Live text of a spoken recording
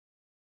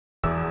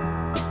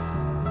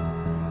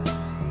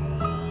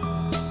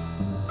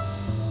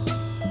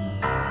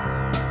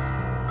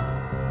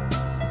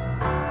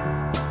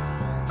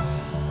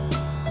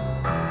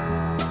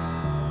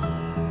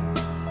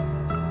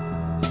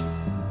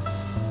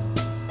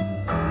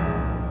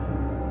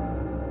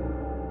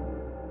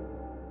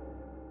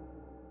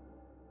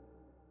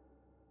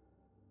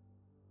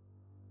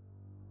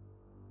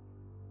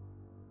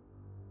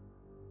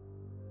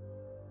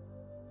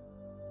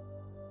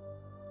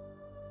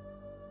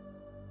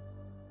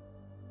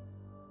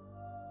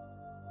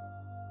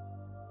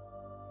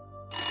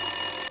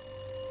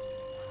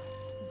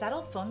that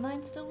old phone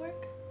line still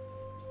work?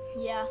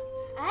 Yeah,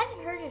 I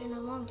haven't heard it in a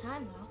long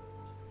time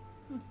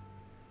though.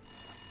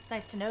 It's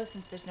nice to know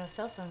since there's no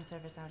cell phone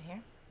service out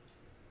here.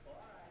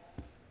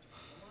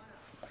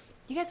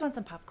 You guys want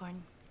some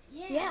popcorn?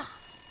 Yeah.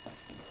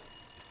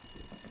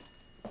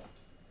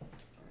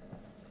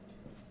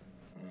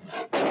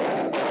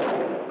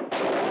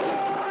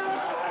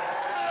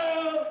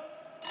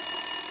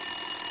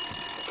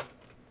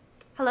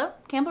 Hello,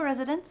 Campbell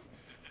residence?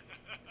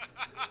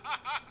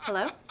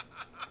 Hello?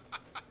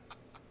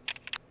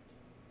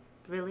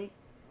 Really?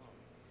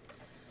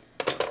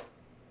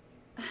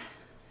 I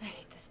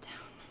hate this town.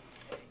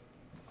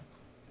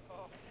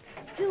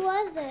 Who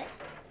was it?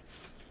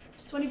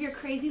 Just one of your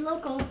crazy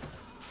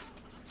locals.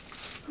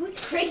 Who's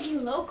crazy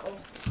local?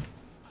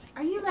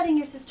 Are you letting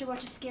your sister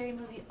watch a scary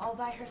movie all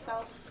by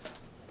herself?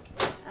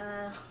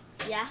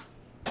 Yeah.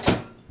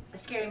 A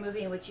scary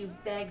movie in which you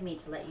begged me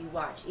to let you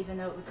watch, even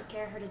though it would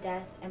scare her to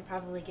death and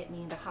probably get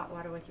me into hot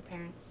water with your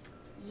parents.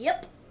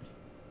 Yep.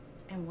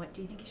 And what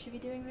do you think you should be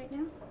doing right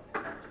now?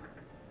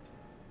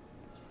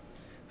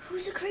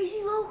 Who's a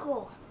crazy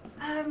local?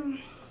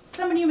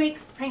 Someone who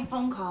makes prank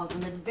phone calls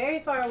and lives very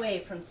far away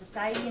from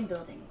society and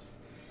buildings.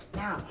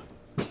 Now,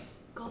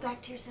 go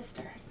back to your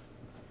sister.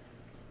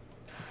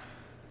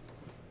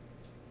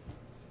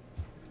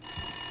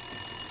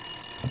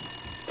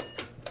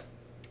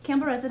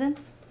 Campbell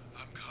residence.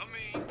 I'm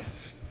coming.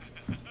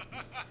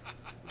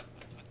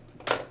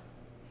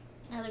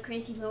 Another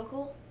crazy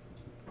local?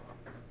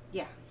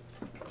 Yeah.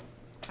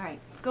 All right,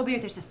 go be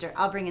with your sister.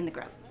 I'll bring in the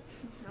grub.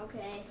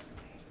 Okay.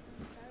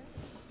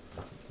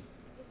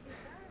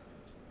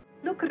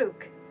 Look,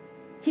 Rook.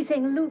 He's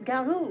saying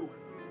loup-garou.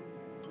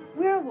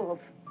 Werewolf.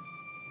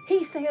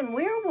 He's saying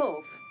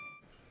werewolf.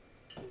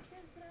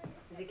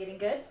 Is it getting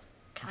good?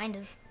 Kind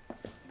of.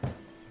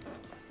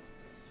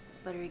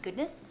 Buttery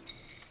goodness.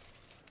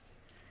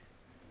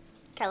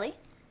 Kelly?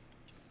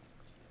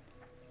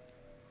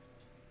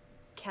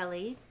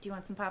 Kelly, do you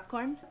want some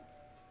popcorn?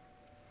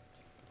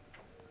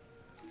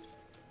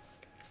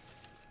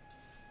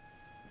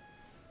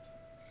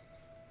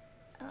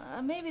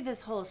 Maybe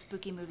this whole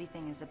spooky movie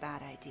thing is a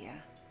bad idea.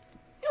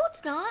 No,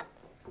 it's not.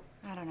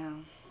 I don't know.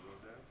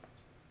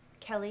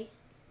 Kelly,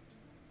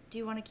 do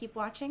you want to keep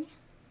watching?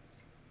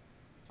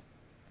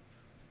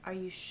 Are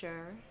you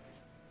sure?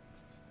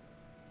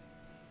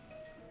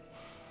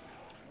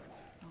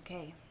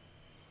 Okay.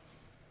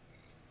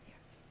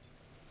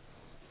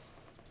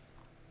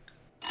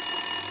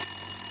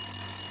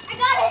 I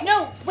got it!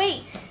 No,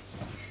 wait!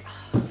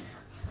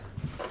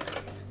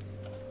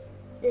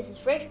 This is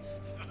free.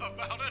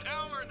 About an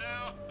hour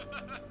now.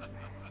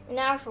 An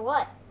hour for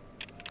what?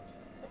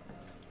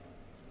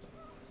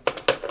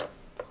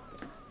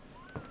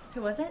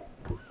 Who was it?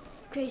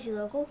 Crazy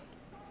local.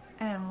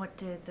 And what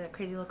did the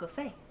crazy local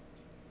say?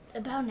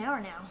 About an hour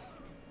now.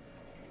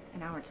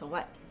 An hour till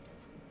what?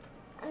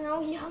 I don't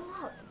know, he hung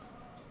up.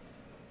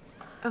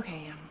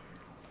 Okay,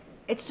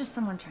 it's just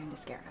someone trying to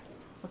scare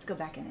us. Let's go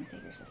back in and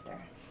save your sister.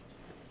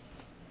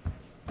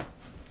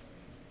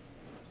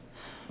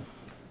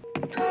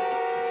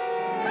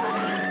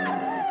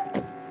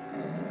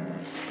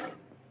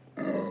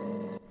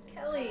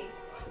 Kelly,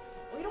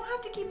 we don't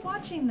have to keep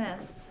watching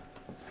this.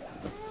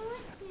 I don't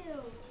want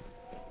to.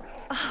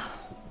 Oh,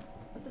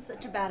 this is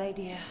such a bad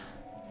idea.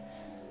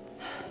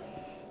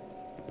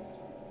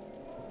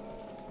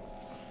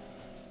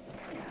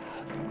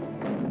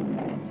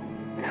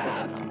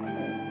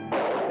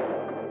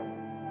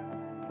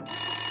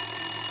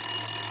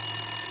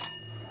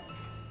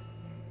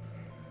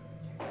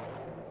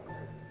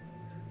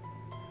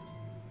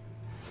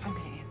 I'm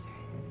gonna answer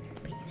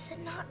it. But you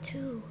said not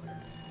to.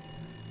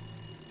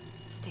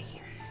 Stay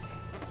here.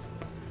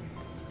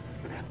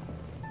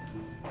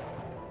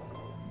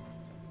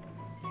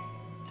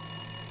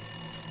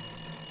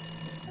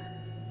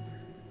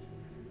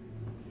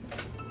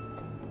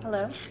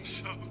 Hello? I'm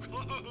so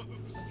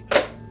close.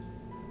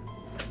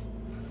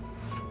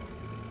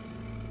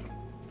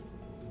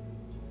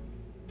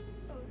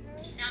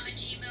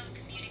 Namajimo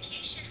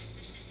Communications,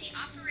 this is the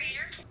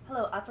operator.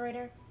 Hello,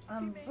 operator.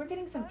 We're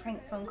getting some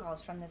prank phone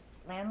calls from this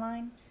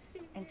landline,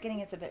 and it's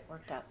getting us a bit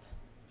worked up.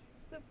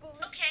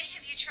 Okay,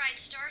 have you tried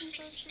star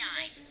 69?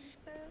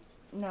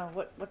 No,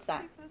 what's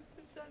that? It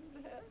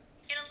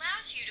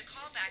allows you to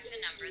call back the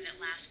number that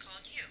last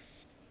called you.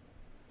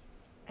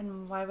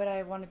 And why would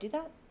I want to do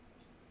that?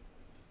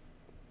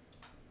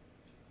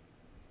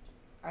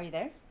 Are you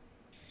there?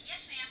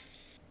 Yes, ma'am.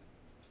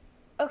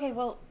 Okay,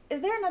 well,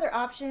 is there another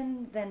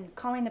option than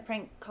calling the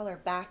prank caller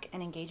back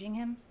and engaging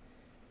him?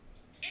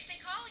 If they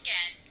call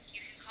again, you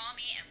can call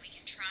me and we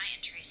can try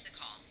and trace the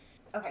call.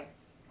 Okay,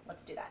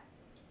 let's do that.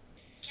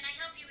 Can I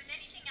help you with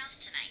anything else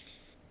tonight?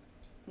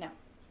 No,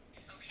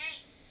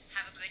 Okay,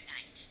 have a good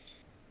night.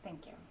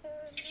 thank you.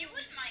 If you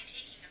wouldn't mind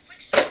taking a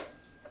quick search.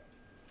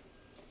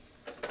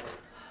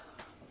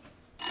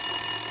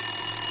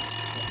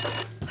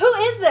 Who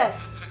is this?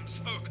 I'm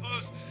so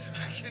close.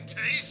 I can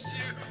taste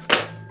you.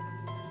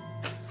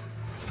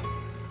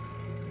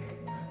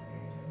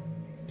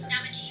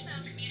 Namajimo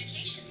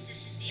Communications, this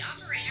is the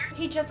operator.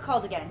 He just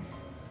called again.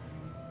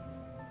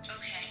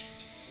 Okay.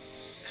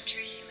 I'm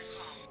tracing the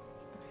call.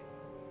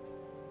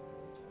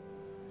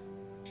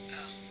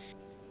 Oh.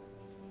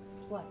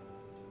 What?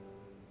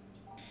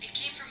 It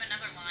came from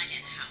another line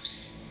in the house.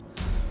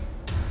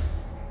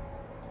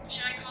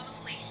 Should I call the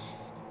police?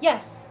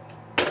 Yes.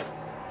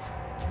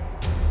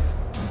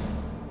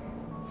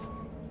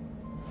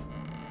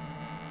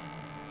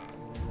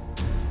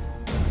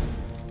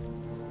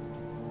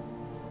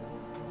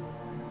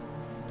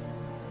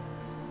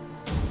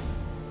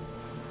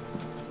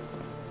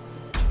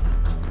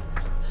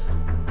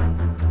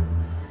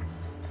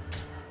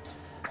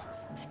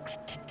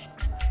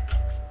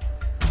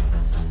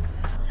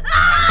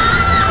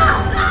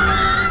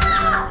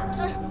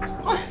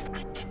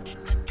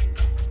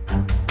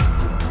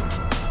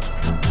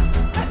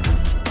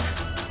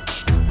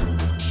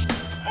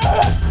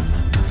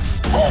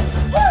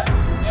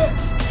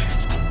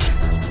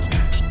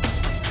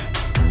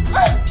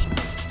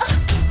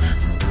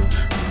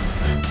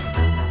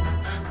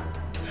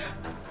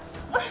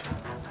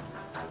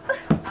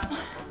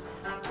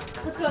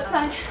 Let's go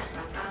outside.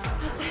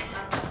 Outside.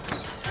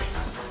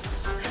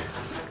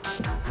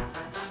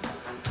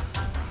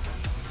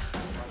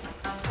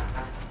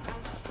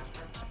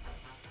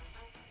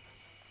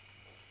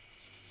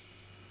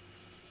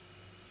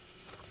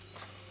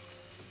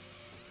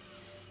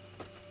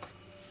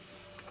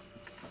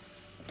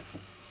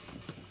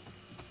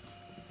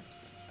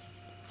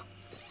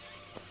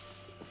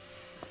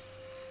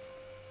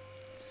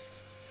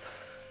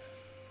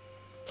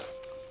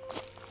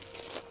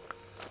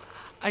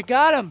 I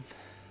got him,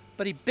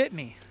 but he bit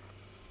me.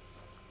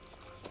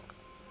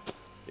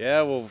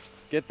 Yeah, we'll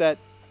get that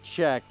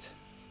checked.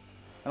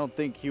 I don't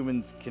think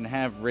humans can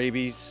have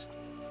rabies.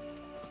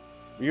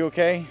 Are you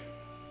okay?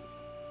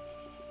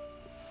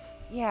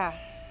 Yeah,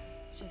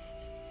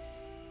 just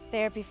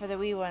therapy for the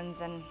wee ones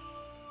and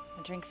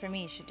a drink for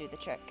me should do the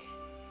trick.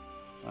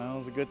 Well, it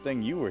was a good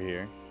thing you were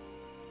here.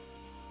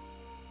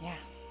 Yeah.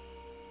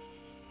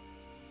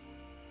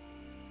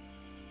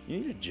 You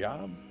need a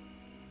job?